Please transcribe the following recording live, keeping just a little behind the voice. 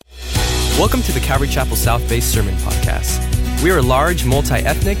Welcome to the Calvary Chapel South Bay Sermon Podcast. We are a large,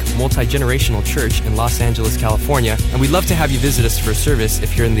 multi-ethnic, multi-generational church in Los Angeles, California, and we'd love to have you visit us for a service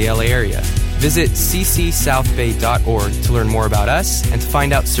if you're in the LA area. Visit ccsouthbay.org to learn more about us and to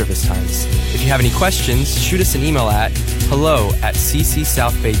find out service times. If you have any questions, shoot us an email at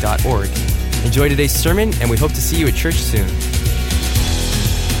hello@ccsouthbay.org. Enjoy today's sermon, and we hope to see you at church soon.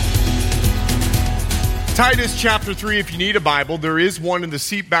 Titus chapter 3, if you need a Bible, there is one in the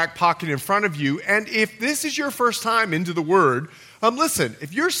seat back pocket in front of you. And if this is your first time into the Word, listen,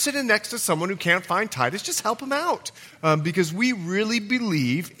 if you're sitting next to someone who can't find Titus, just help them out. Because we really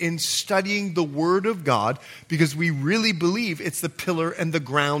believe in studying the Word of God, because we really believe it's the pillar and the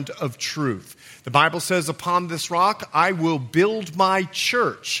ground of truth. The Bible says, upon this rock, I will build my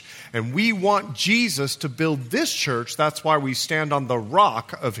church. And we want Jesus to build this church. That's why we stand on the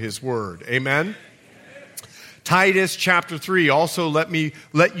rock of His Word. Amen? Titus chapter 3. Also, let me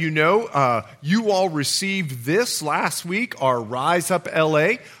let you know, you all received this last week, our Rise Up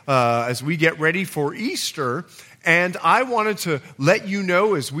LA, as we get ready for Easter. And I wanted to let you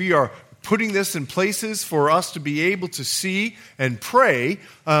know, as we are putting this in places for us to be able to see and pray,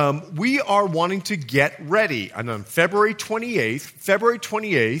 we are wanting to get ready. And on February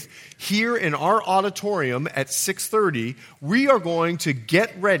 28th, here in our auditorium at 6:30, we are going to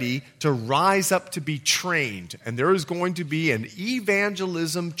get ready to rise up to be trained. And there is going to be an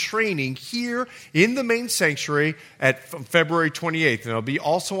evangelism training here in the main sanctuary at February 28th. And it'll be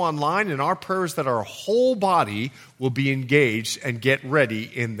also online, and our prayers that our whole body will be engaged and get ready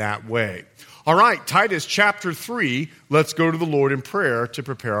in that way. All right, Titus chapter 3, let's go to the Lord in prayer to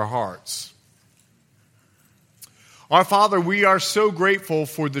prepare our hearts. Our Father, we are so grateful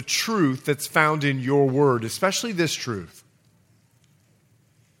for the truth that's found in your word, especially this truth.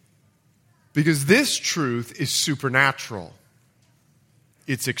 Because this truth is supernatural.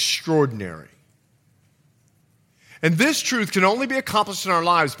 It's extraordinary. And this truth can only be accomplished in our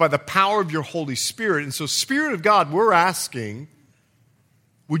lives by the power of your Holy Spirit. And so, Spirit of God, we're asking,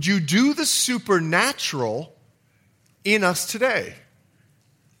 would you do the supernatural in us today?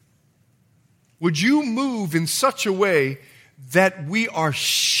 Would you move in such a way that we are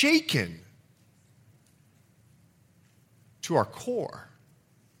shaken to our core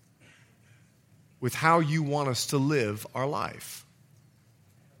with how you want us to live our life?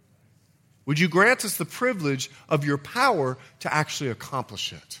 Would you grant us the privilege of your power to actually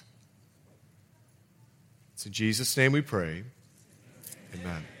accomplish it? It's in Jesus' name we pray.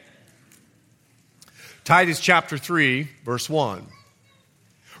 Amen. Titus chapter 3, verse 1.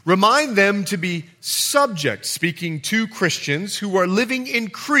 Remind them to be subject, speaking to Christians who are living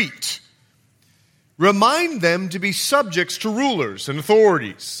in Crete. Remind them to be subjects to rulers and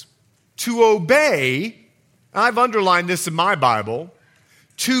authorities, to obey, I've underlined this in my Bible,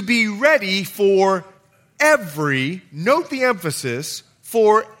 to be ready for every, note the emphasis,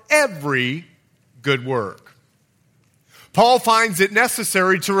 for every good work. Paul finds it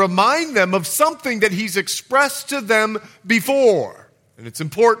necessary to remind them of something that he's expressed to them before. And it's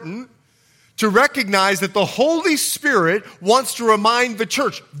important to recognize that the Holy Spirit wants to remind the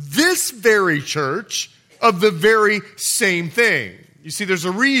church, this very church, of the very same thing. You see, there's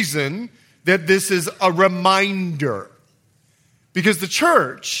a reason that this is a reminder. Because the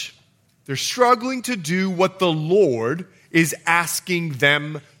church, they're struggling to do what the Lord is asking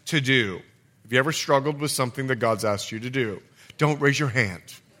them to do. Have you ever struggled with something that God's asked you to do? Don't raise your hand.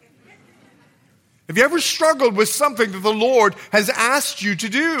 Have you ever struggled with something that the Lord has asked you to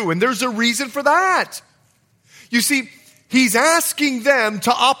do? And there's a reason for that. You see, He's asking them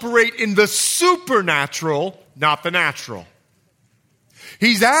to operate in the supernatural, not the natural.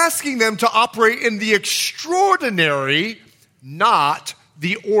 He's asking them to operate in the extraordinary, not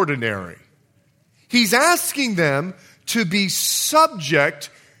the ordinary. He's asking them to be subject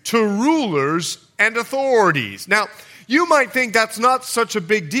to rulers and authorities. Now, you might think that's not such a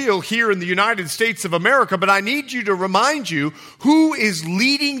big deal here in the United States of America, but I need you to remind you who is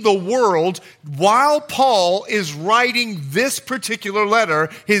leading the world while Paul is writing this particular letter.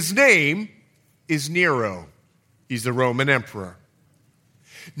 His name is Nero. He's the Roman emperor.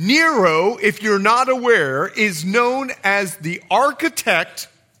 Nero, if you're not aware, is known as the architect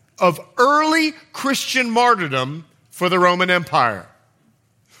of early Christian martyrdom for the Roman Empire.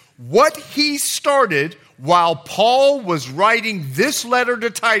 What he started while Paul was writing this letter to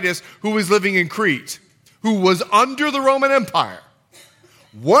Titus, who was living in Crete, who was under the Roman Empire,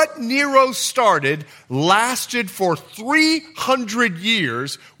 what Nero started lasted for 300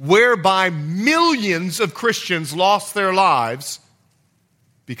 years, whereby millions of Christians lost their lives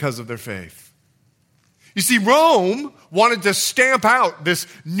because of their faith. You see, Rome wanted to stamp out this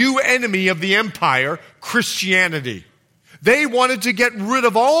new enemy of the empire, Christianity. They wanted to get rid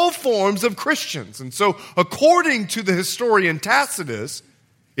of all forms of Christians. And so, according to the historian Tacitus,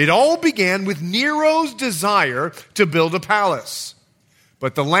 it all began with Nero's desire to build a palace.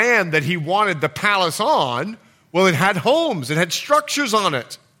 But the land that he wanted the palace on, well, it had homes, it had structures on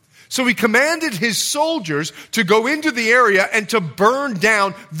it. So he commanded his soldiers to go into the area and to burn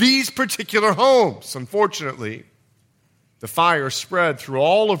down these particular homes. Unfortunately, the fire spread through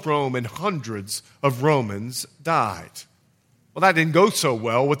all of Rome and hundreds of Romans died. Well, that didn't go so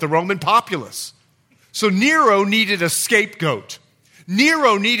well with the Roman populace. So Nero needed a scapegoat.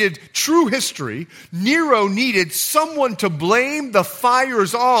 Nero needed true history. Nero needed someone to blame the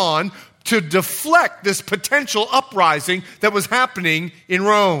fires on to deflect this potential uprising that was happening in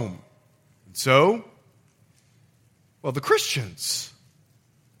Rome. And so, well, the Christians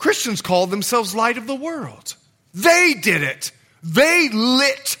called themselves light of the world. They did it. They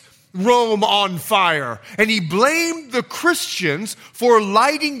lit Rome on fire. And he blamed the Christians for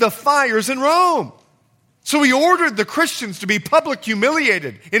lighting the fires in Rome. So he ordered the Christians to be publicly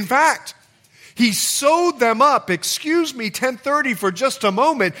humiliated. In fact, he sewed them up, 1030 for just a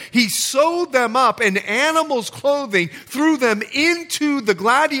moment. He sewed them up in animals' clothing, threw them into the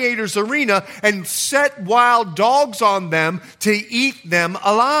gladiators' arena, and set wild dogs on them to eat them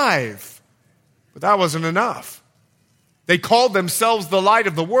alive. But that wasn't enough. They called themselves the light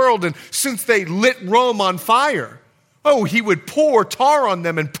of the world, and since they lit Rome on fire, he would pour tar on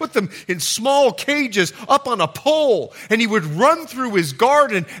them and put them in small cages up on a pole. And he would run through his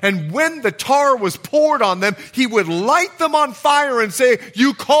garden, and when the tar was poured on them, he would light them on fire and say,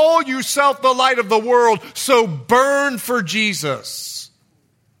 "You call yourself the light of the world, so burn for Jesus."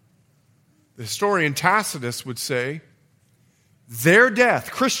 The historian Tacitus would say, their death,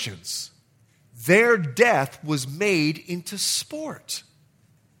 Christians, their death was made into sport.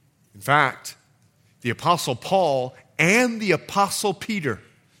 In fact, the Apostle Paul and the Apostle Peter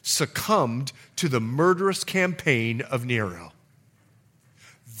succumbed to the murderous campaign of Nero.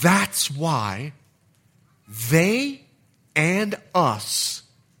 That's why they and us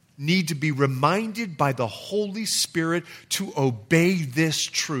need to be reminded by the Holy Spirit to obey this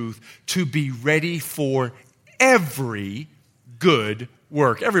truth, to be ready for every good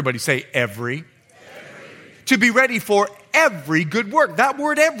work. Everybody say every. To be ready for every good work. That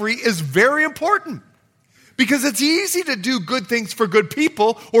word every is very important. Because it's easy to do good things for good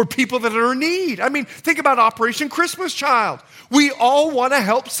people or people that are in need. I mean, think about Operation Christmas Child. We all want to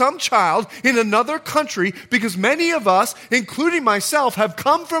help some child in another country because many of us, including myself, have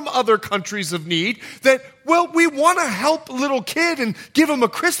come from other countries of need that, we want to help a little kid and give him a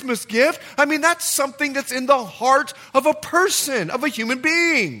Christmas gift. I mean, that's something that's in the heart of a person, of a human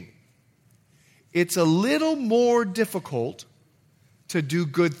being. It's a little more difficult to do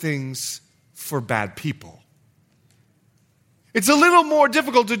good things for bad people. It's a little more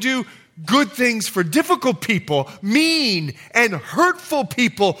difficult to do good things for difficult people, mean and hurtful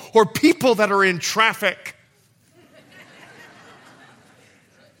people, or people that are in traffic.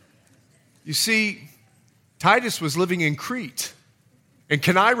 You see, Titus was living in Crete. And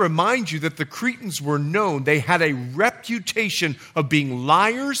can I remind you that the Cretans were known, they had a reputation of being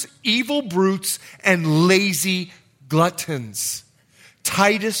liars, evil brutes, and lazy gluttons.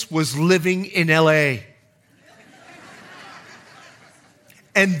 Titus was living in L.A.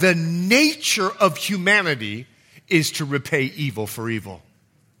 And the nature of humanity is to repay evil for evil.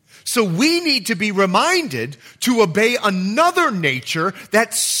 So we need to be reminded to obey another nature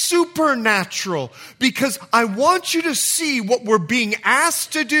that's supernatural. Because I want you to see what we're being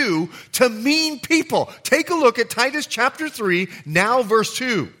asked to do to mean people. Take a look at Titus chapter 3, now verse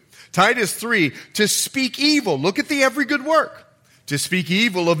 2. Titus 3, to speak evil. Look at the every good work. To speak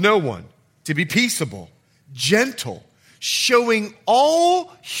evil of no one. To be peaceable, gentle, showing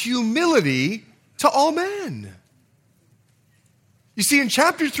all humility to all men. You see, in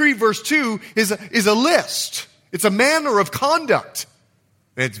chapter 3, verse 2 is a list. It's a manner of conduct.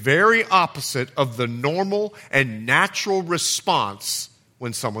 And it's very opposite of the normal and natural response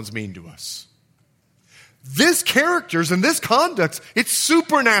when someone's mean to us. This characters and this conduct, it's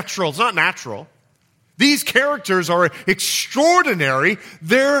supernatural. It's not natural. These characters are extraordinary.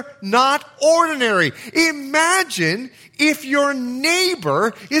 They're not ordinary. Imagine if your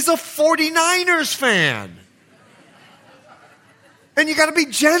neighbor is a 49ers fan. And you got to be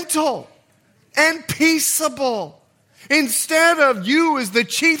gentle and peaceable. Instead of you as the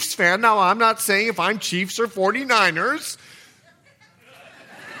Chiefs fan. Now, I'm not saying if I'm Chiefs or 49ers.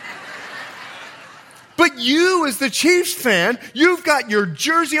 But you, as the Chiefs fan, you've got your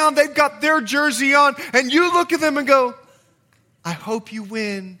jersey on, they've got their jersey on, and you look at them and go, I hope you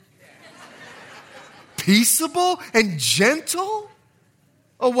win. Peaceable and gentle?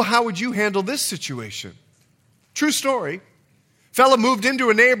 Oh, well, how would you handle this situation? True story. Fella moved into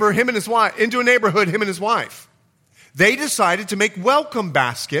a neighborhood, him and his wife. They decided to make welcome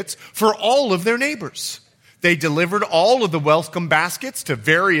baskets for all of their neighbors. They delivered all of the welcome baskets to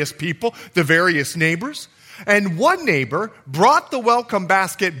various people, the various neighbors. And one neighbor brought the welcome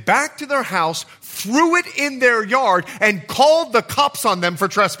basket back to their house, threw it in their yard, and called the cops on them for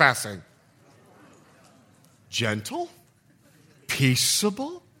trespassing. Gentle?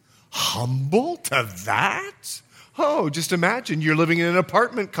 Peaceable? Humble to that? Oh, just imagine you're living in an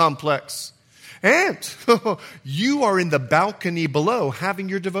apartment complex. And you are in the balcony below having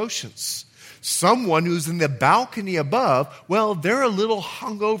your devotions. Someone who's in the balcony above, well, they're a little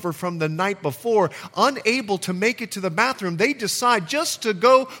hungover from the night before, unable to make it to the bathroom. They decide just to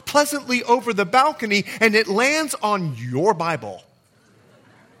go pleasantly over the balcony, and it lands on your Bible.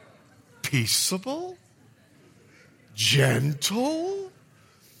 Peaceable? Gentle?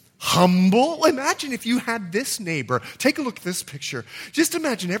 Humble? Imagine if you had this neighbor. Take a look at this picture. Just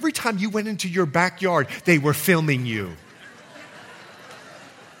imagine every time you went into your backyard, they were filming you.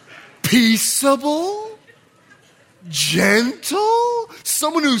 Peaceable? Gentle?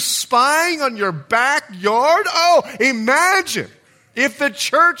 Someone who's spying on your backyard? Oh, imagine if the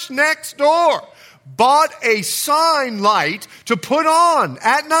church next door bought a sign light to put on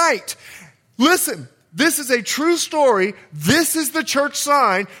at night. Listen, this is a true story. This is the church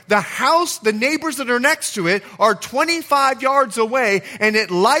sign. The house, the neighbors that are next to it are 25 yards away, and it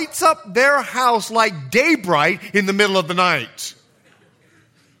lights up their house like daybright in the middle of the night.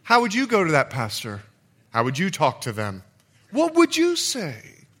 How would you go to that pastor? How would you talk to them? What would you say?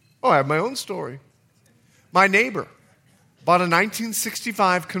 Oh, I have my own story. My neighbor bought a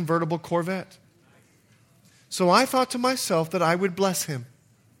 1965 convertible Corvette. So I thought to myself that I would bless him.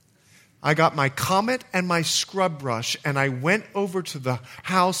 I got my Comet and my scrub brush, and I went over to the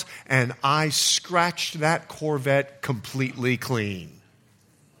house, and I scratched that Corvette completely clean.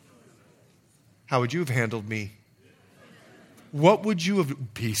 How would you have handled me? What would you have,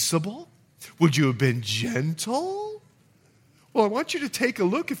 peaceable? Would you have been gentle? Well, I want you to take a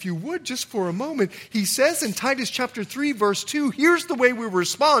look, if you would, just for a moment. He says in Titus chapter 3, verse 2, here's the way we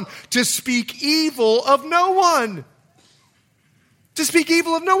respond: to speak evil of no one. To speak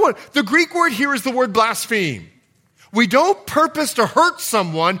evil of no one. The Greek word here is the word blaspheme. We don't purpose to hurt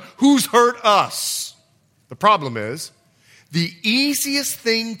someone who's hurt us. The problem is, the easiest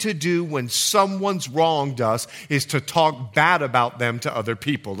thing to do when someone's wronged us is to talk bad about them to other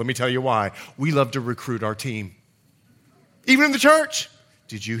people. Let me tell you why. We love to recruit our team. Even in the church.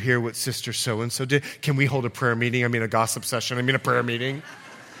 Did you hear what Sister so-and-so did? Can we hold a prayer meeting? A gossip session. A prayer meeting.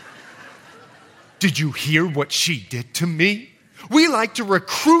 Did you hear what she did to me? We like to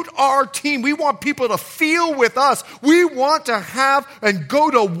recruit our team. We want people to feel with us. We want to have and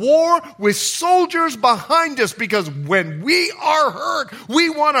go to war with soldiers behind us, because when we are hurt, we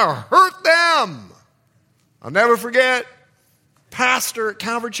want to hurt them. I'll never forget, pastor at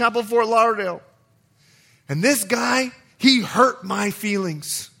Calvary Chapel, Fort Lauderdale. And this guy, he hurt my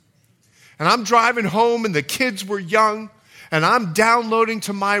feelings. And I'm driving home, and the kids were young, and I'm downloading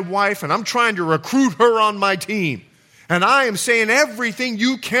to my wife, and I'm trying to recruit her on my team. And I am saying everything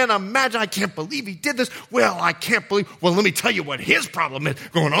you can imagine. I can't believe he did this. Well, I can't believe. Well, let me tell you what his problem is.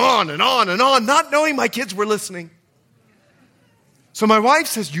 Going on and on and on, not knowing my kids were listening. So my wife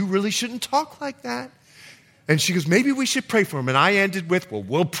says, you really shouldn't talk like that. And she goes, maybe we should pray for him. And I ended with, well,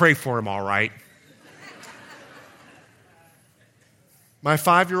 we'll pray for him, all right. My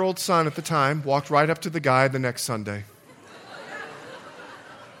 5-year-old son at the time walked right up to the guy the next Sunday.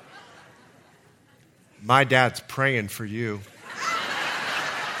 My dad's praying for you.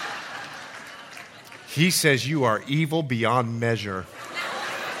 He says you are evil beyond measure.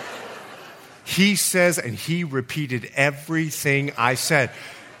 He says, and he repeated everything I said.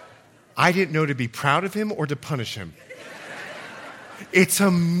 I didn't know to be proud of him or to punish him. It's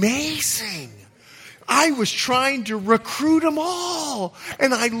amazing. I was trying to recruit them all,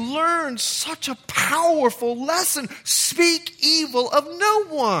 and I learned such a powerful lesson. Speak evil of no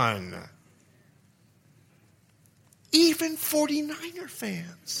one. Even 49er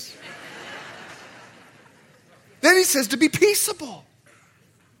fans. Then he says to be peaceable.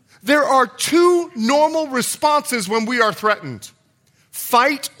 There are two normal responses when we are threatened: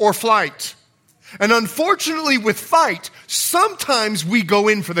 fight or flight. And unfortunately with fight, sometimes we go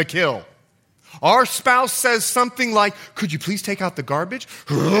in for the kill. Our spouse says something like, could you please take out the garbage?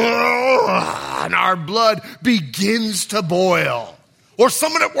 And our blood begins to boil. Or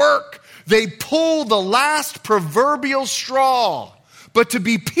someone at work, they pull the last proverbial straw. But to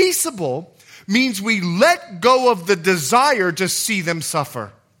be peaceable means we let go of the desire to see them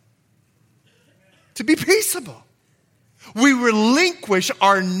suffer. To be peaceable. We relinquish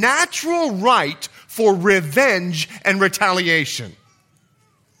our natural right for revenge and retaliation.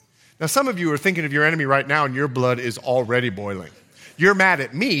 Now, some of you are thinking of your enemy right now and your blood is already boiling. You're mad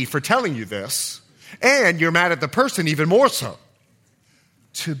at me for telling you this, and you're mad at the person even more so.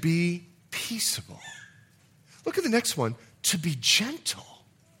 To be peaceable. Look at the next one. To be gentle.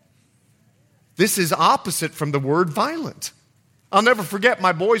 This is opposite from the word violent. I'll never forget,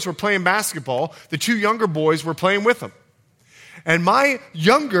 my boys were playing basketball. The two younger boys were playing with them. And my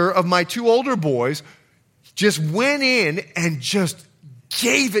younger of my two older boys just went in and just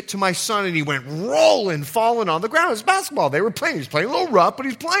gave it to my son, and he went rolling, falling on the ground. It was basketball. They were playing. He was playing a little rough, but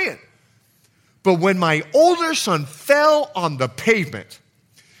he's playing. But when my older son fell on the pavement,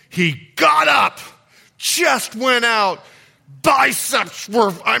 he got up, just went out, biceps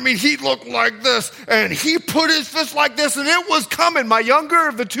were, he looked like this, and he put his fist like this, and it was coming. My younger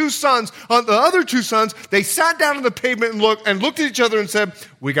of the two sons, the other two sons, they sat down on the pavement and looked at each other and said,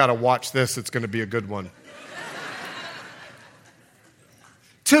 we got to watch this. It's going to be a good one.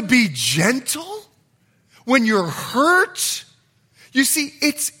 To be gentle when you're hurt. You see,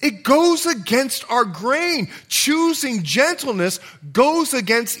 it goes against our grain. Choosing gentleness goes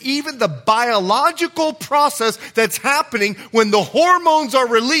against even the biological process that's happening when the hormones are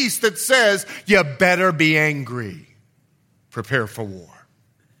released that says, you better be angry. Prepare for war.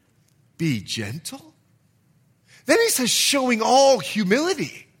 Be gentle. Then he says, showing all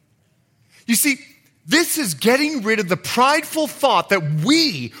humility. You see, this is getting rid of the prideful thought that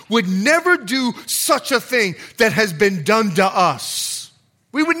we would never do such a thing that has been done to us.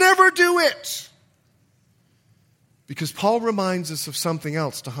 We would never do it. Because Paul reminds us of something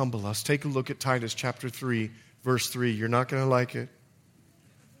else to humble us. Take a look at Titus chapter 3, verse 3. You're not going to like it.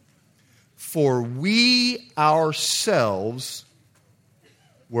 For we ourselves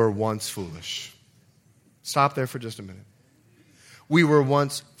were once foolish. Stop there for just a minute. We were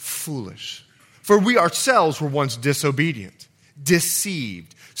once foolish. For we ourselves were once disobedient,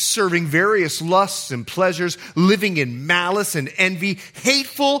 deceived, serving various lusts and pleasures, living in malice and envy,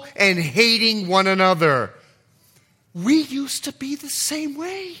 hateful and hating one another. We used to be the same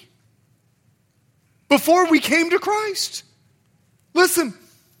way before we came to Christ. Listen,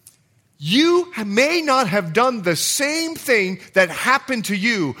 you may not have done the same thing that happened to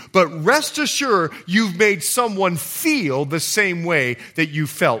you, but rest assured you've made someone feel the same way that you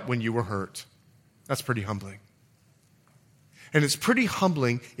felt when you were hurt. That's pretty humbling. And it's pretty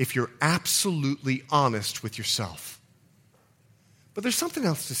humbling if you're absolutely honest with yourself. But there's something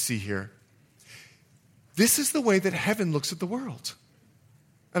else to see here. This is the way that heaven looks at the world.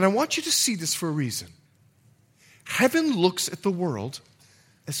 And I want you to see this for a reason. Heaven looks at the world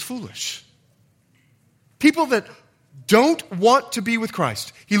as foolish. People that don't want to be with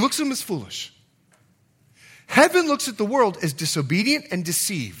Christ, he looks at them as foolish. Heaven looks at the world as disobedient and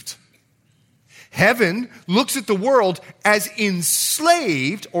deceived. Heaven looks at the world as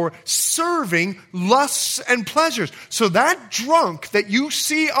enslaved or serving lusts and pleasures. So that drunk that you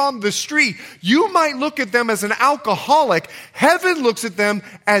see on the street, you might look at them as an alcoholic. Heaven looks at them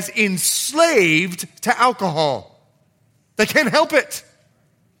as enslaved to alcohol. They can't help it.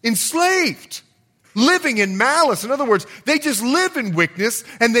 Enslaved. Living in malice. In other words, they just live in wickedness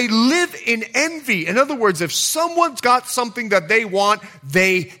and they live in envy. In other words, if someone's got something that they want,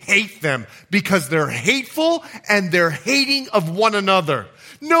 they hate them because they're hateful and they're hating of one another.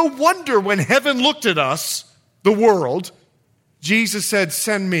 No wonder when heaven looked at us, the world, Jesus said,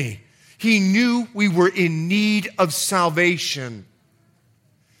 send me. He knew we were in need of salvation.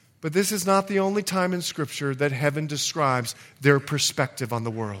 But this is not the only time in Scripture that heaven describes their perspective on the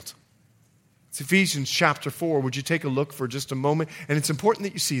world. It's Ephesians chapter 4. Would you take a look for just a moment? And it's important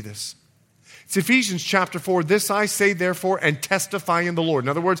that you see this. It's Ephesians chapter 4. This I say, therefore, and testify in the Lord. In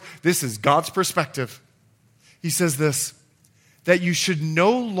other words, this is God's perspective. He says this, that you should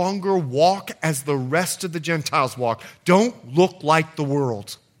no longer walk as the rest of the Gentiles walk. Don't look like the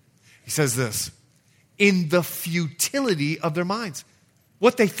world. He says this, in the futility of their minds.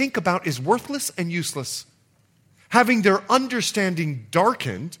 What they think about is worthless and useless. Having their understanding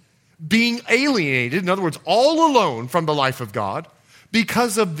darkened, being alienated, in other words, all alone from the life of God,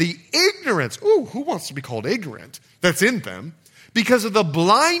 because of the ignorance, who wants to be called ignorant, that's in them, because of the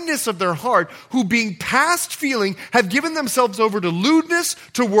blindness of their heart, who being past feeling have given themselves over to lewdness,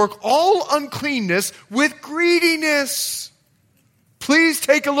 to work all uncleanness with greediness. Please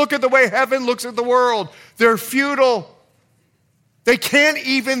take a look at the way heaven looks at the world. They're futile. They can't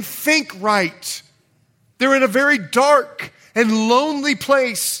even think right. They're in a very dark and lonely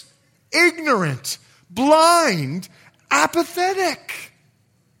place, ignorant, blind, apathetic.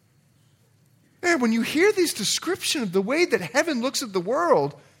 Man, when you hear this description of the way that heaven looks at the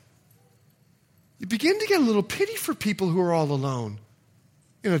world, you begin to get a little pity for people who are all alone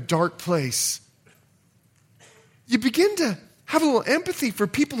in a dark place. You begin to have a little empathy for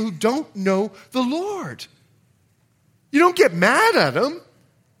people who don't know the Lord. You don't get mad at them.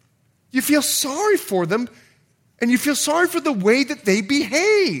 You feel sorry for them, and you feel sorry for the way that they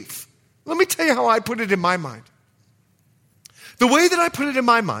behave. Let me tell you how I put it in my mind. The way that I put it in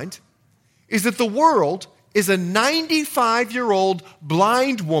my mind is that the world is a 95-year-old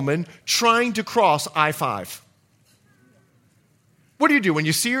blind woman trying to cross I-5. What do you do? When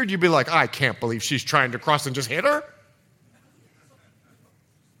you see her, do you be like, I can't believe she's trying to cross, and just hit her?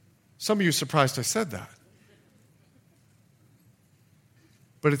 Some of you are surprised I said that.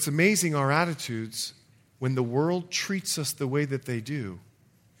 But it's amazing our attitudes when the world treats us the way that they do.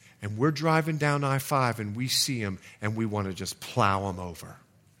 And we're driving down I-5 and we see them and we want to just plow them over.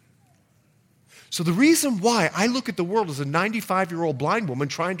 So the reason why I look at the world as a 95-year-old blind woman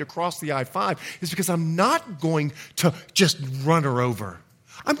trying to cross the I-5 is because I'm not going to just run her over.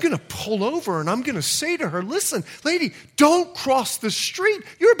 I'm going to pull over and I'm going to say to her, listen, lady, don't cross the street.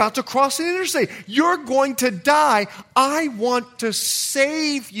 You're about to cross an interstate. You're going to die. I want to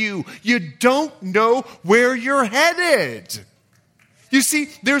save you. You don't know where you're headed. You see,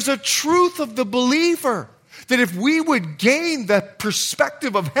 there's a truth of the believer that if we would gain the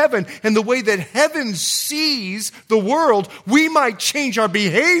perspective of heaven and the way that heaven sees the world, we might change our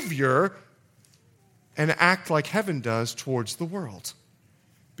behavior and act like heaven does towards the world.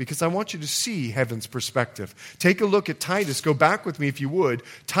 Because I want you to see heaven's perspective. Take a look at Titus. Go back with me if you would.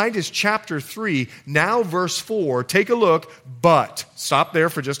 Titus chapter 3, now verse 4. Take a look. But, stop there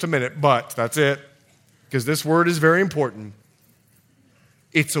for just a minute. But, that's it. Because this word is very important.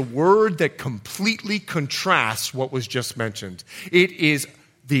 It's a word that completely contrasts what was just mentioned. It is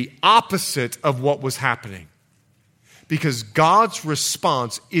the opposite of what was happening. Because God's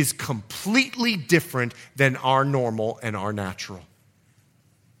response is completely different than our normal and our natural.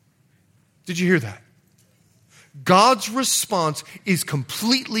 Did you hear that? God's response is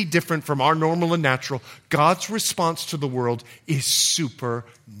completely different from our normal and natural. God's response to the world is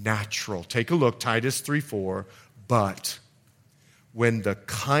supernatural. Take a look, Titus 3:4. But when the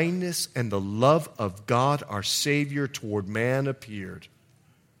kindness and the love of God, our Savior, toward man appeared.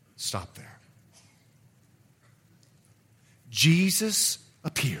 Stop there. Jesus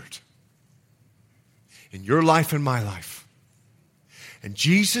appeared in your life and my life. And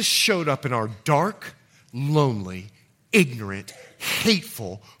Jesus showed up in our dark, lonely, ignorant,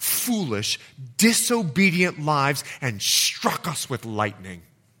 hateful, foolish, disobedient lives and struck us with lightning.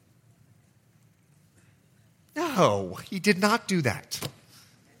 No, he did not do that.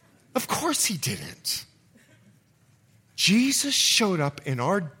 Of course he didn't. Jesus showed up in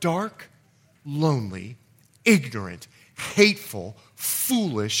our dark, lonely, ignorant, hateful,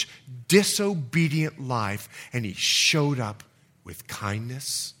 foolish, disobedient life, and he showed up with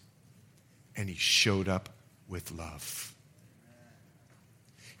kindness, and he showed up with love.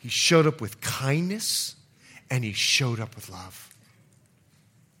 He showed up with kindness, and he showed up with love.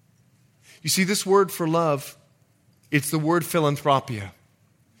 You see, this word for love, it's the word philanthropia.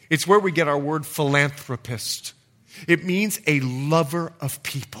 It's where we get our word philanthropist. It means a lover of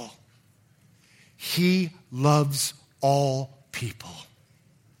people. He loves all people.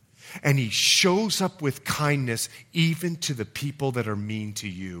 And he shows up with kindness even to the people that are mean to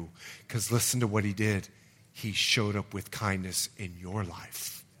you. Because listen to what he did. He showed up with kindness in your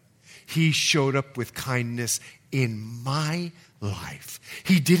life. He showed up with kindness in my life.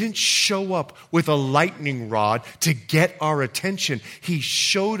 He didn't show up with a lightning rod to get our attention. He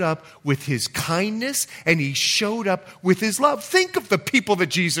showed up with his kindness and he showed up with his love. Think of the people that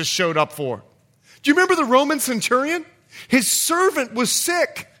Jesus showed up for. Do you remember the Roman centurion? His servant was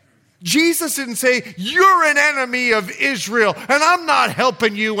sick. Jesus didn't say, you're an enemy of Israel and I'm not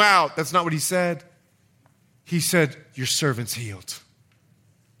helping you out. That's not what he said. He said, your servant's healed.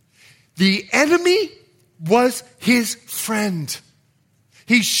 The enemy was his friend.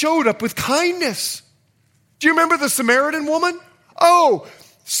 He showed up with kindness. Do you remember the Samaritan woman? Oh,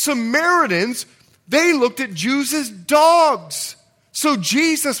 Samaritans, they looked at Jews as dogs. So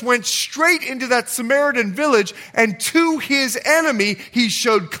Jesus went straight into that Samaritan village, and to his enemy, he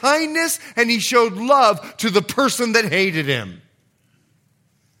showed kindness and he showed love to the person that hated him.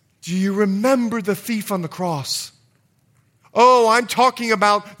 Do you remember the thief on the cross? Oh, I'm talking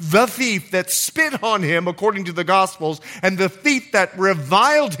about the thief that spit on him, according to the Gospels, and the thief that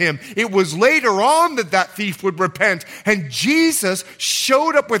reviled him. It was later on that thief would repent. And Jesus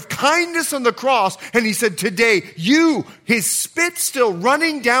showed up with kindness on the cross, and he said, today, you, his spit still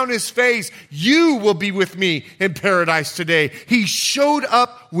running down his face, you will be with me in paradise today. He showed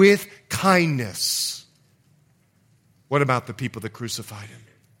up with kindness. What about the people that crucified him?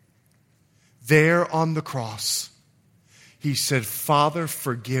 There on the cross, he said, Father,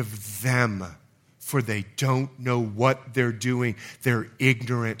 forgive them, for they don't know what they're doing. They're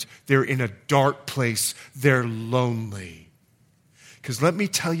ignorant. They're in a dark place. They're lonely. Because let me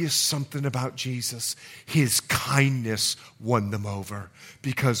tell you something about Jesus. His kindness won them over.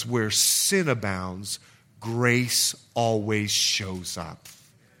 Because where sin abounds, grace always shows up.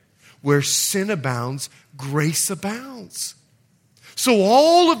 Where sin abounds, grace abounds. So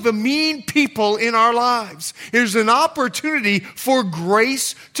all of the mean people in our lives, there's an opportunity for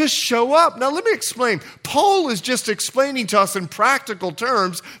grace to show up. Now let me explain. Paul is just explaining to us in practical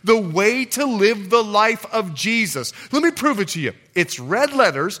terms the way to live the life of Jesus. Let me prove it to you. It's red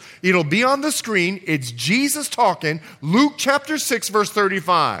letters. It'll be on the screen. It's Jesus talking. Luke chapter 6, verse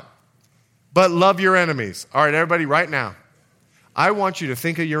 35. But love your enemies. All right, everybody, right now, I want you to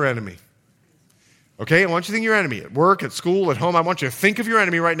think of your enemy. Okay, I want you to think of your enemy at work, at school, at home. I want you to think of your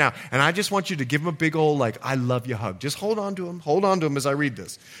enemy right now. And I just want you to give him a big old, I love you hug. Just hold on to him. Hold on to him as I read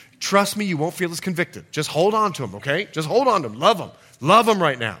this. Trust me, you won't feel as convicted. Just hold on to him, okay? Just hold on to him. Love him. Love him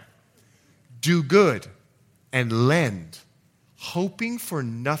right now. Do good and lend, hoping for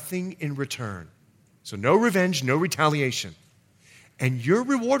nothing in return. So no revenge, no retaliation. And your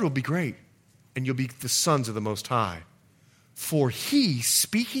reward will be great, and you'll be the sons of the Most High. For he,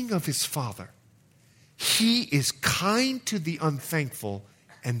 speaking of his Father, he is kind to the unthankful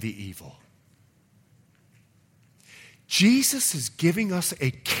and the evil. Jesus is giving us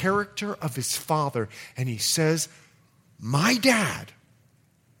a character of his Father, and he says, my dad,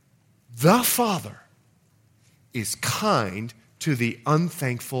 the Father, is kind to the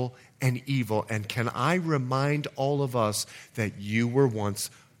unthankful and evil. And can I remind all of us that you were once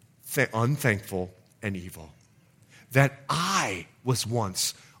unthankful and evil? That I was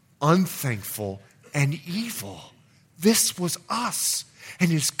once unthankful and evil. This was us.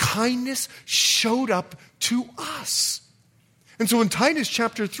 And his kindness showed up to us. And so in Titus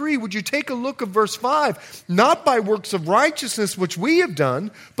chapter 3, would you take a look at verse 5? Not by works of righteousness which we have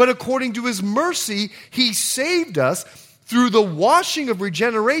done, but according to his mercy, he saved us through the washing of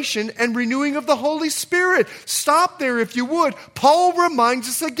regeneration and renewing of the Holy Spirit. Stop there if you would. Paul reminds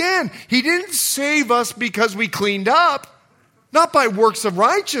us again, he didn't save us because we cleaned up. Not by works of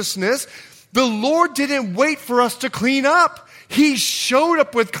righteousness. The Lord didn't wait for us to clean up. He showed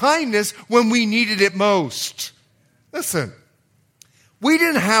up with kindness when we needed it most. Listen, we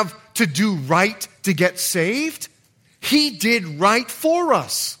didn't have to do right to get saved. He did right for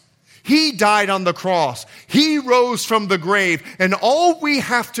us. He died on the cross. He rose from the grave. And all we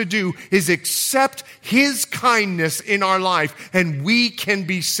have to do is accept his kindness in our life, and we can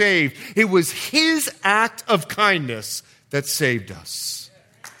be saved. It was his act of kindness that saved us.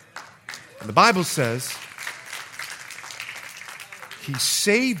 And the Bible says he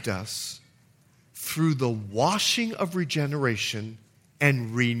saved us through the washing of regeneration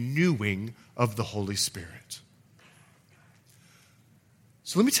and renewing of the Holy Spirit.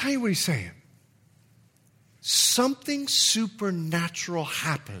 So let me tell you what he's saying. Something supernatural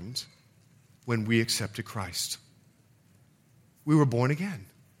happened when we accepted Christ. We were born again.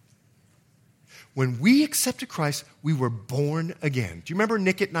 When we accepted Christ, we were born again. Do you remember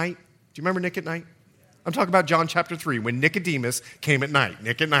Nick at Night? Do you remember Nick at Night? I'm talking about John chapter 3, when Nicodemus came at night.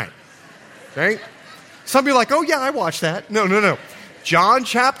 Nick at Night. Okay? Some of you are like, oh yeah, I watched that. No. John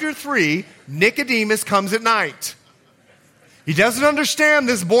chapter 3, Nicodemus comes at night. He doesn't understand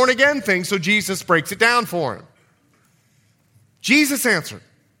this born again thing, so Jesus breaks it down for him. Jesus answered,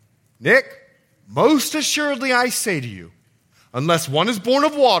 Nick, most assuredly I say to you, unless one is born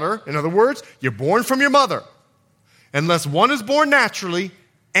of water, in other words, you're born from your mother, unless one is born naturally,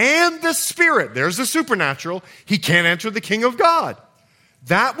 and the Spirit, there's the supernatural, he can't enter the kingdom of God.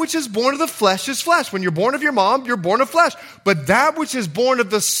 That which is born of the flesh is flesh. When you're born of your mom, you're born of flesh. But that which is born of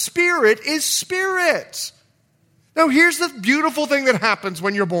the Spirit is spirit. Now here's the beautiful thing that happens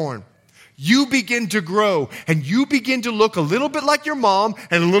when you're born. you begin to grow and you begin to look a little bit like your mom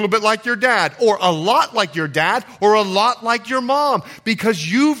and a little bit like your dad, or a lot like your dad or a lot like your mom,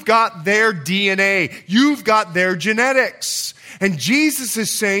 because you've got their DNA. You've got their genetics. And Jesus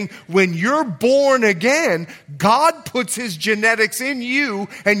is saying, when you're born again, God puts his genetics in you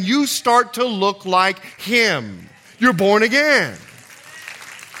and you start to look like him. You're born again.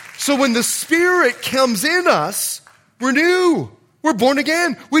 So when the Spirit comes in us, we're new. We're born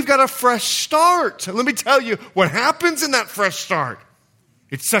again. We've got a fresh start. And let me tell you what happens in that fresh start.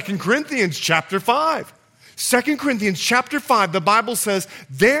 It's 2 Corinthians chapter 5. 2 Corinthians chapter 5, the Bible says,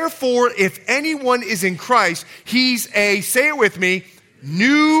 therefore, if anyone is in Christ, he's a, say it with me,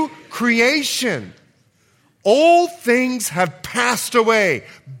 new creation. All things have passed away.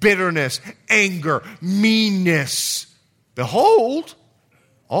 Bitterness, anger, meanness. Behold,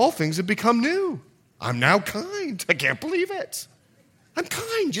 all things have become new. I'm now kind. I can't believe it. I'm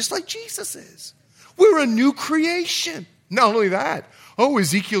kind, just like Jesus is. We're a new creation. Not only that,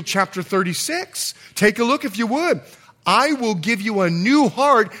 Ezekiel chapter 36. Take a look if you would. I will give you a new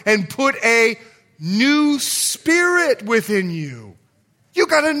heart and put a new spirit within you. You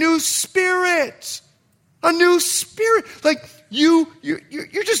got a new spirit. A new spirit. Like you're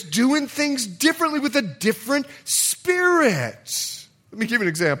just doing things differently with a different spirit. Let me give you an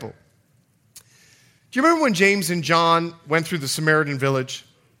example. Do you remember when James and John went through the Samaritan village?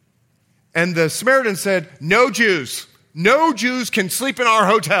 And the Samaritan said, no Jews can sleep in our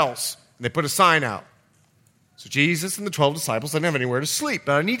hotels. And they put a sign out. So Jesus and the 12 disciples didn't have anywhere to sleep.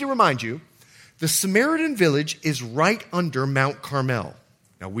 But I need to remind you, the Samaritan village is right under Mount Carmel.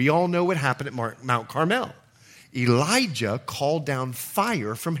 Now, we all know what happened at Mount Carmel. Elijah called down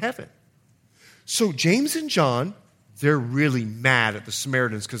fire from heaven. So James and John, they're really mad at the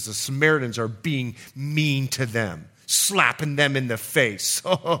Samaritans because the Samaritans are being mean to them, slapping them in the face.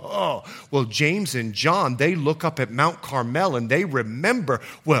 Well, James and John, they look up at Mount Carmel and they remember,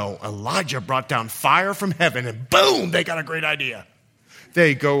 well, Elijah brought down fire from heaven and boom, they got a great idea.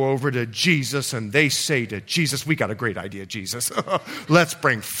 They go over to Jesus and they say to Jesus, we got a great idea, Jesus. Let's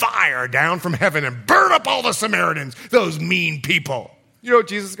bring fire down from heaven and burn up all the Samaritans, those mean people. You know what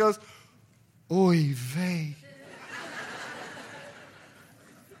Jesus goes? Oy vey.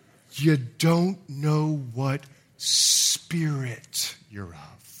 You don't know what spirit you're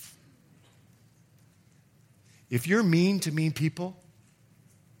of. If you're mean to mean people,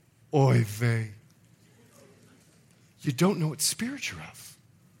 oy vey. You don't know what spirit you're of.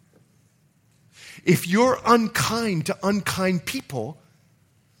 If you're unkind to unkind people,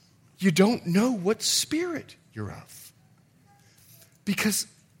 you don't know what spirit you're of. Because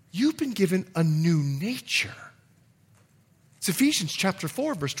you've been given a new nature. It's Ephesians chapter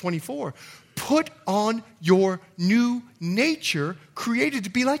 4, verse 24. Put on your new nature created to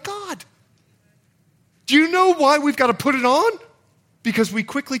be like God. Do you know why we've got to put it on? Because we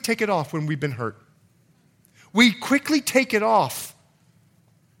quickly take it off when we've been hurt. We quickly take it off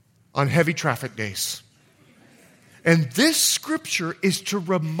on heavy traffic days. And this scripture is to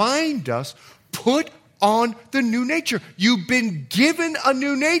remind us, put on the new nature. You've been given a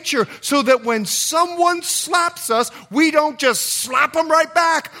new nature so that when someone slaps us, we don't just slap them right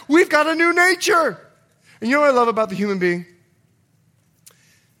back. We've got a new nature. And you know what I love about the human being?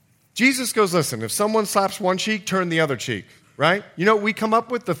 Jesus goes, listen, if someone slaps one cheek, turn the other cheek, right? You know what we come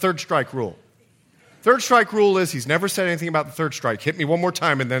up with? The third strike rule. Third strike rule is he's never said anything about the third strike. Hit me one more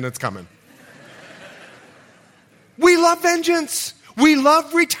time and then it's coming. We love vengeance. We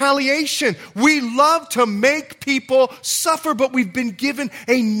love retaliation. We love to make people suffer, but we've been given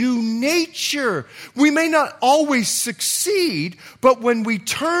a new nature. We may not always succeed, but when we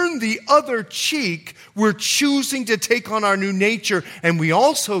turn the other cheek, we're choosing to take on our new nature. And we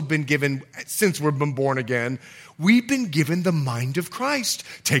also have been given, since we've been born again, we've been given the mind of Christ.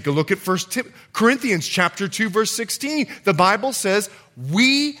 Take a look at 1 Corinthians chapter 2, verse 16. The Bible says,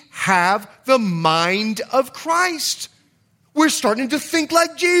 we have the mind of Christ. We're starting to think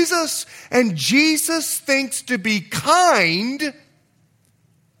like Jesus. And Jesus thinks to be kind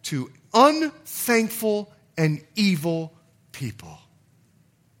to unthankful and evil people.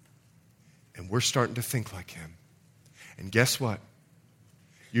 And we're starting to think like him. And guess what?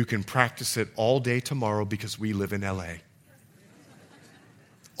 You can practice it all day tomorrow because we live in LA.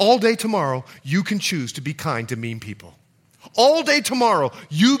 All day tomorrow, you can choose to be kind to mean people. All day tomorrow,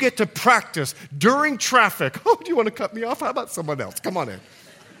 you get to practice during traffic. Oh, do you want to cut me off? How about someone else? Come on in.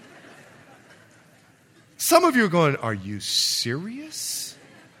 Some of you are going, are you serious?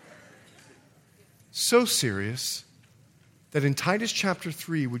 So serious that in Titus chapter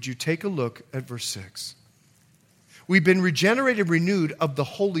 3, would you take a look at verse 6? We've been regenerated, renewed of the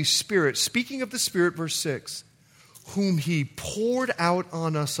Holy Spirit. Speaking of the Spirit, verse 6, whom he poured out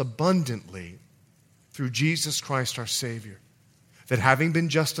on us abundantly through Jesus Christ our Savior, that having been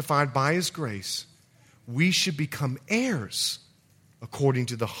justified by his grace, we should become heirs according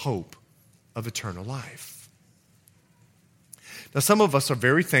to the hope of eternal life. Now, some of us are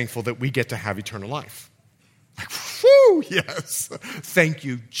very thankful that we get to have eternal life. Like, whew, yes. Thank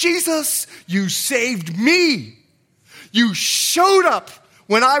you, Jesus. You saved me. You showed up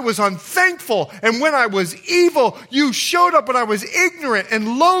when I was unthankful and when I was evil. You showed up when I was ignorant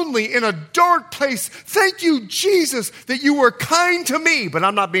and lonely in a dark place. Thank you, Jesus, that you were kind to me, but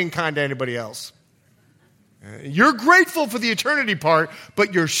I'm not being kind to anybody else. You're grateful for the eternity part,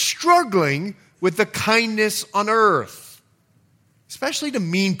 but you're struggling with the kindness on earth, especially to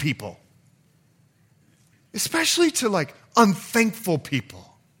mean people, especially to like unthankful people.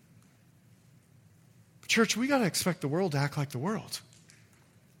 But church, we got to expect the world to act like the world.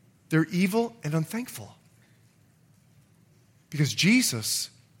 They're evil and unthankful because Jesus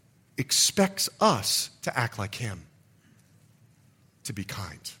expects us to act like him, to be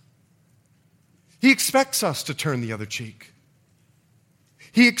kind. He expects us to turn the other cheek.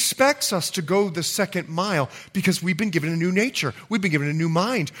 He expects us to go the second mile because we've been given a new nature. We've been given a new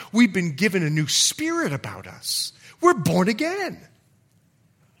mind. We've been given a new spirit about us. We're born again.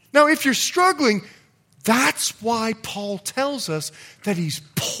 Now, if you're struggling, that's why Paul tells us that he's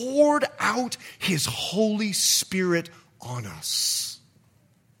poured out his Holy Spirit on us.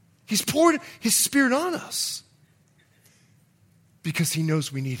 He's poured his Spirit on us because he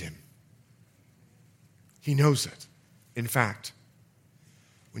knows we need him. He knows it. In fact,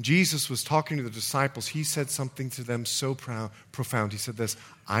 when Jesus was talking to the disciples, he said something to them so profound. He said this,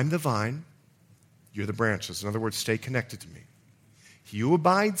 I'm the vine, you're the branches. In other words, stay connected to me. He who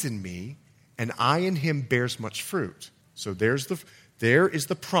abides in me, and I in him bears much fruit. So there is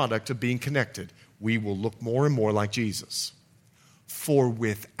the product of being connected. We will look more and more like Jesus. For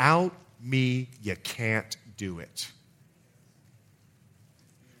without me, you can't do it.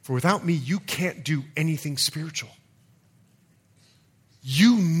 For without me, you can't do anything spiritual.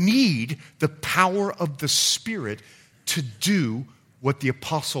 You need the power of the Spirit to do what the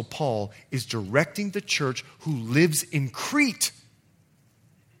Apostle Paul is directing the church who lives in Crete.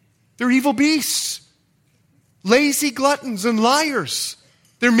 They're evil beasts, lazy gluttons and liars.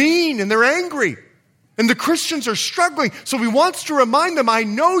 They're mean and they're angry. And the Christians are struggling. So he wants to remind them, I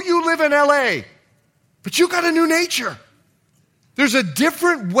know you live in LA, but you got a new nature. There's a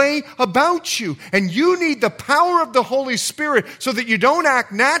different way about you, and you need the power of the Holy Spirit so that you don't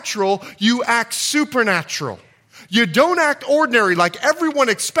act natural, you act supernatural. You don't act ordinary like everyone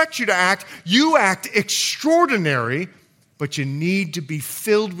expects you to act. You act extraordinary, but you need to be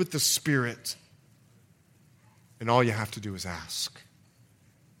filled with the Spirit. And all you have to do is ask.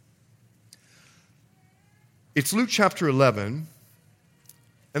 It's Luke chapter 11,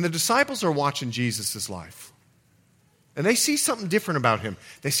 and the disciples are watching Jesus' life. And they see something different about him.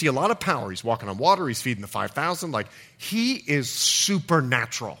 They see a lot of power. He's walking on water. He's feeding the 5,000. Like, he is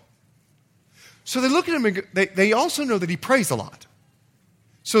supernatural. So they look at him and they also know that he prays a lot.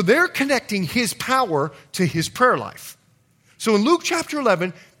 So they're connecting his power to his prayer life. So in Luke chapter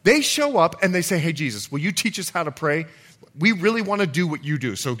 11, they show up and they say, hey, Jesus, will you teach us how to pray? We really want to do what you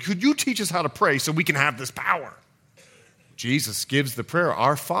do. So could you teach us how to pray so we can have this power? Jesus gives the prayer,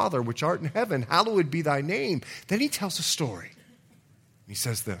 Our Father, which art in heaven, hallowed be thy name. Then he tells a story. He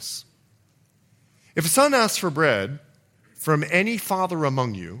says this, if a son asks for bread from any father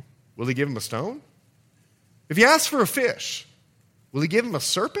among you, will he give him a stone? If he asks for a fish, will he give him a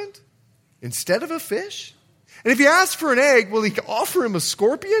serpent instead of a fish? And if he asks for an egg, will he offer him a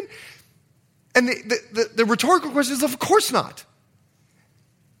scorpion? And the rhetorical question is, of course not.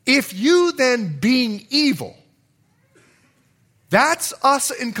 If you then, being evil, that's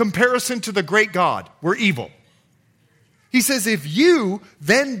us in comparison to the great God. We're evil. He says, if you,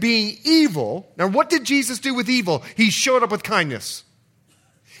 then being evil, now what did Jesus do with evil? He showed up with kindness.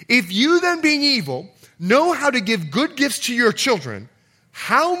 If you then being evil know how to give good gifts to your children,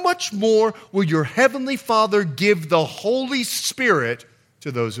 how much more will your heavenly Father give the Holy Spirit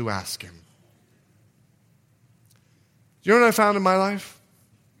to those who ask him? You know what I found in my life?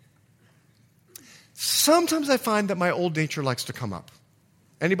 Sometimes I find that my old nature likes to come up.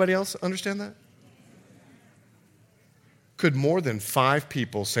 Anybody else understand that? Could more than 5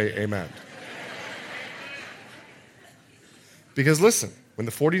 people say amen? Because listen, when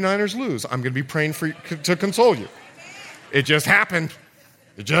the 49ers lose, I'm going to be praying for you to console you. It just happened.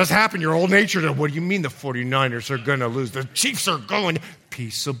 It just happened. Your old nature. What do you mean the 49ers are going to lose? The Chiefs are going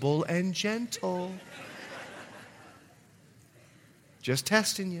peaceable and gentle. Just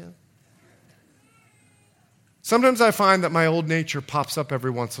testing you. Sometimes I find that my old nature pops up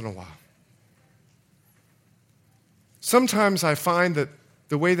every once in a while. Sometimes I find that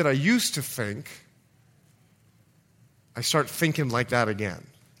the way that I used to think, I start thinking like that again.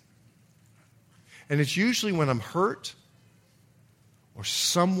 And it's usually when I'm hurt or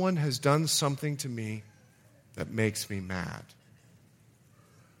someone has done something to me that makes me mad.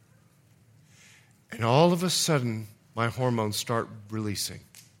 And all of a sudden, my hormones start releasing.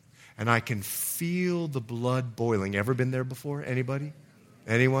 And I can feel the blood boiling. Ever been there before? Anybody?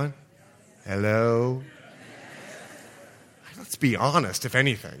 Anyone? Hello? Let's be honest, if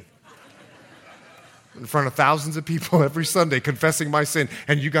anything. In front of thousands of people every Sunday confessing my sin,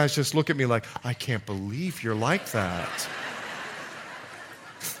 and you guys just look at me like, I can't believe you're like that.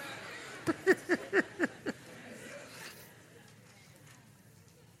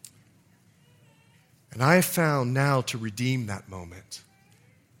 And I have found now to redeem that moment.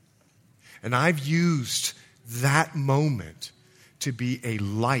 And I've used that moment to be a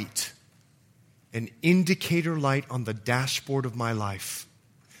light, an indicator light on the dashboard of my life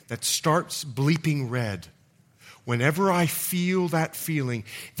that starts bleeping red. Whenever I feel that feeling,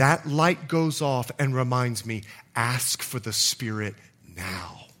 that light goes off and reminds me, ask for the Spirit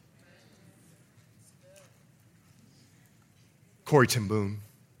now. Corrie ten Boom.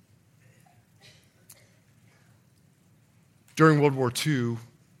 During World War II,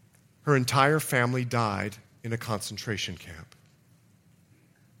 her entire family died in a concentration camp.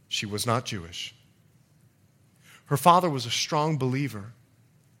 She was not Jewish. Her father was a strong believer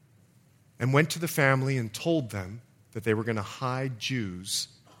and went to the family and told them that they were going to hide Jews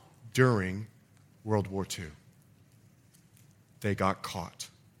during World War II. They got caught.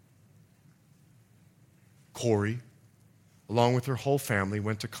 Corrie, along with her whole family,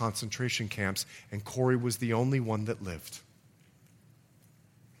 went to concentration camps, and Corrie was the only one that lived.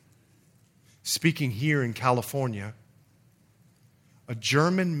 Speaking here in California, a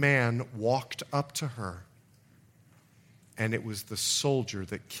German man walked up to her, and it was the soldier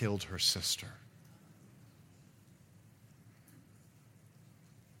that killed her sister.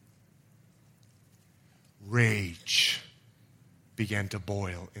 Rage began to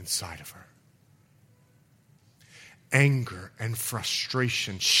boil inside of her. Anger and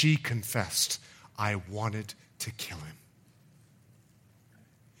frustration. She confessed, I wanted to kill him.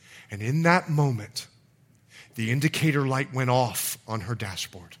 And in that moment, the indicator light went off on her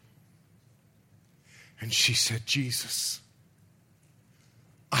dashboard. And she said, Jesus,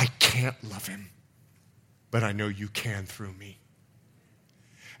 I can't love him, but I know you can through me.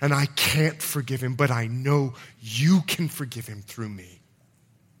 And I can't forgive him, but I know you can forgive him through me.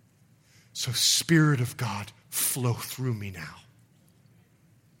 So Spirit of God, flow through me now.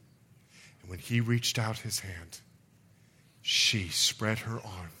 And when he reached out his hand, she spread her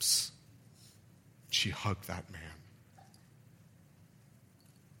arms. She hugged that man.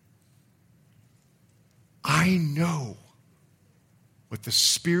 I know what the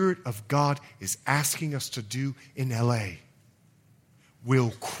Spirit of God is asking us to do in LA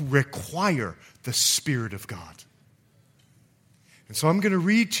will require the Spirit of God. And so I'm going to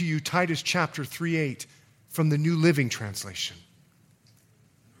read to you Titus chapter 3:8 from the New Living Translation.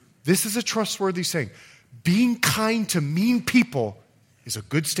 This is a trustworthy saying. Being kind to mean people is a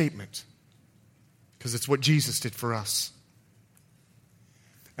good statement because it's what Jesus did for us.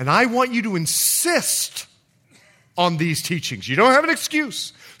 And I want you to insist on these teachings. You don't have an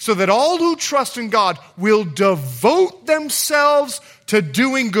excuse. So that all who trust in God will devote themselves to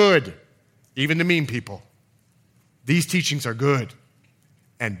doing good, even to mean people. These teachings are good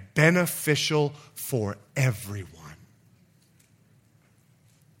and beneficial for everyone.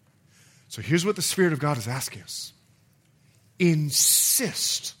 So here's what the Spirit of God is asking us.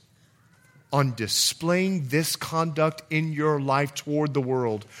 Insist on displaying this conduct in your life toward the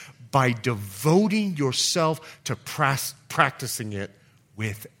world by devoting yourself to practicing it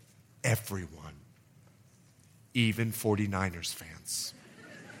with everyone, even 49ers fans.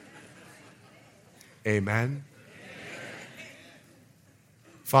 Amen?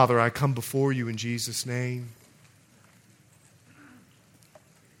 Father, I come before you in Jesus' name.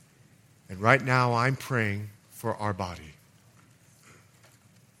 And right now I'm praying for our body.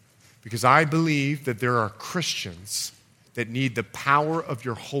 Because I believe that there are Christians that need the power of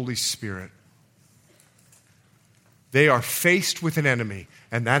your Holy Spirit. They are faced with an enemy,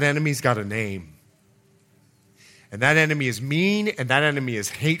 and that enemy's got a name. And that enemy is mean, and that enemy is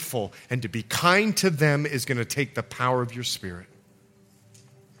hateful. And to be kind to them is going to take the power of your Spirit.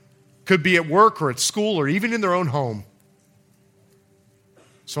 Could be at work or at school or even in their own home.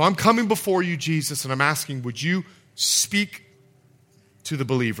 So I'm coming before you, Jesus, and I'm asking, would you speak to the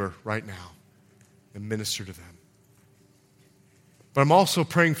believer right now and minister to them. But I'm also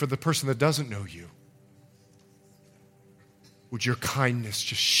praying for the person that doesn't know you. Would your kindness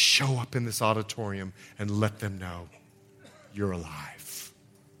just show up in this auditorium and let them know you're alive?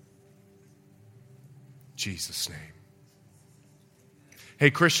 In Jesus' name.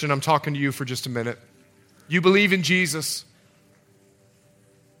 Hey, Christian, I'm talking to you for just a minute. You believe in Jesus.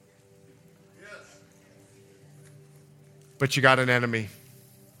 Yes. But you got an enemy.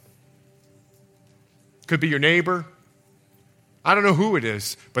 Could be your neighbor. I don't know who it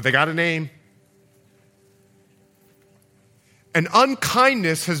is, but they got a name. And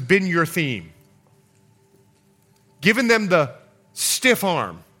unkindness has been your theme. Giving them the stiff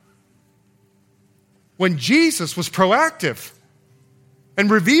arm. When Jesus was proactive and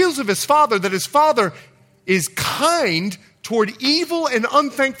reveals of his Father that his Father is kind toward evil and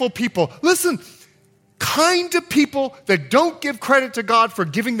unthankful people. Listen, kind to people that don't give credit to God for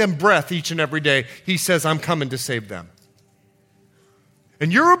giving them breath each and every day. He says, I'm coming to save them.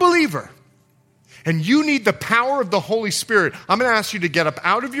 And you're a believer. And you need the power of the Holy Spirit. I'm going to ask you to get up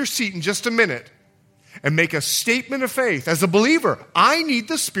out of your seat in just a minute and make a statement of faith. As a believer, I need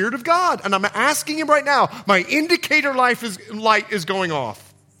the Spirit of God. And I'm asking him right now. My indicator light is going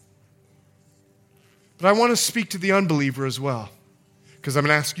off. But I want to speak to the unbeliever as well. Because I'm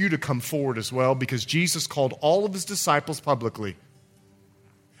going to ask you to come forward as well. Because Jesus called all of his disciples publicly.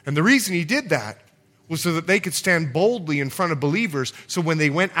 And the reason he did that was so that they could stand boldly in front of believers. So when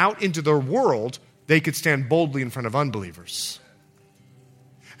they went out into their world, they could stand boldly in front of unbelievers.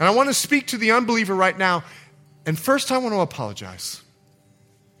 And I want to speak to the unbeliever right now. And first I want to apologize.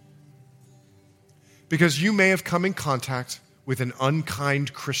 Because you may have come in contact with an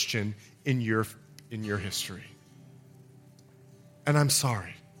unkind Christian in your history. And I'm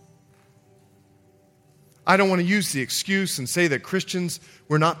sorry. I don't want to use the excuse and say that Christians,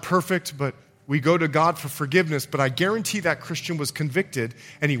 we're not perfect, but we go to God for forgiveness, but I guarantee that Christian was convicted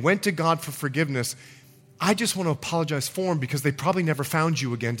and he went to God for forgiveness. I just want to apologize for him because they probably never found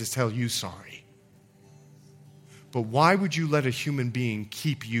you again to tell you sorry. But why would you let a human being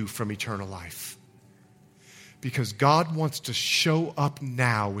keep you from eternal life? Because God wants to show up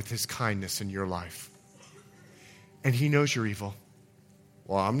now with his kindness in your life. And he knows you're evil.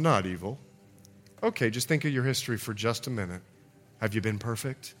 Well, I'm not evil. Okay, just think of your history for just a minute. Have you been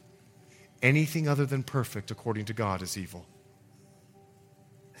perfect? Anything other than perfect, according to God, is evil.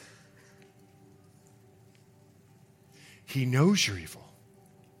 He knows you're evil.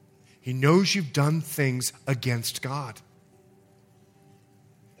 He knows you've done things against God.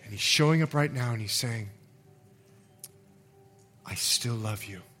 And he's showing up right now and he's saying, I still love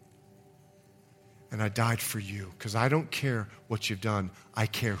you. And I died for you because I don't care what you've done. I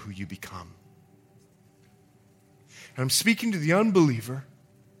care who you become. And I'm speaking to the unbeliever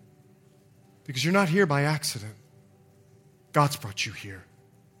because you're not here by accident. God's brought you here.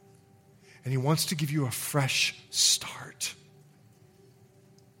 And he wants to give you a fresh start.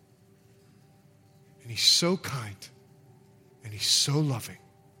 And he's so kind and he's so loving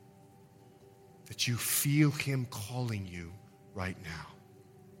that you feel him calling you right now.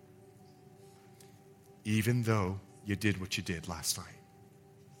 Even though you did what you did last night.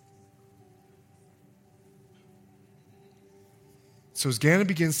 So as Ganna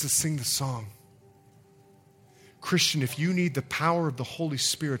begins to sing the song, Christian, if you need the power of the Holy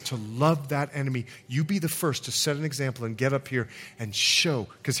Spirit to love that enemy, you be the first to set an example and get up here and show.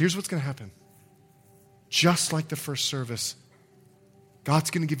 Because here's what's going to happen. Just like the first service, God's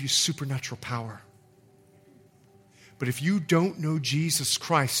going to give you supernatural power. But if you don't know Jesus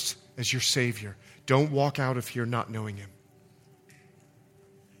Christ as your Savior, don't walk out of here not knowing him.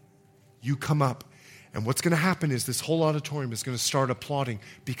 You come up, and what's going to happen is this whole auditorium is going to start applauding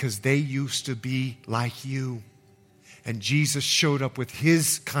because they used to be like you. And Jesus showed up with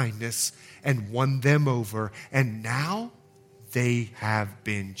his kindness and won them over. And now they have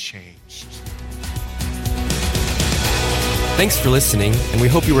been changed. Thanks for listening, and we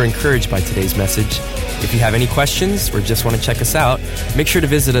hope you were encouraged by today's message. If you have any questions or just want to check us out, make sure to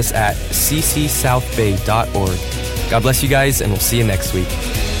visit us at ccsouthbay.org. God bless you guys, and we'll see you next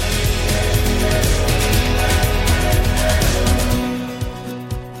week.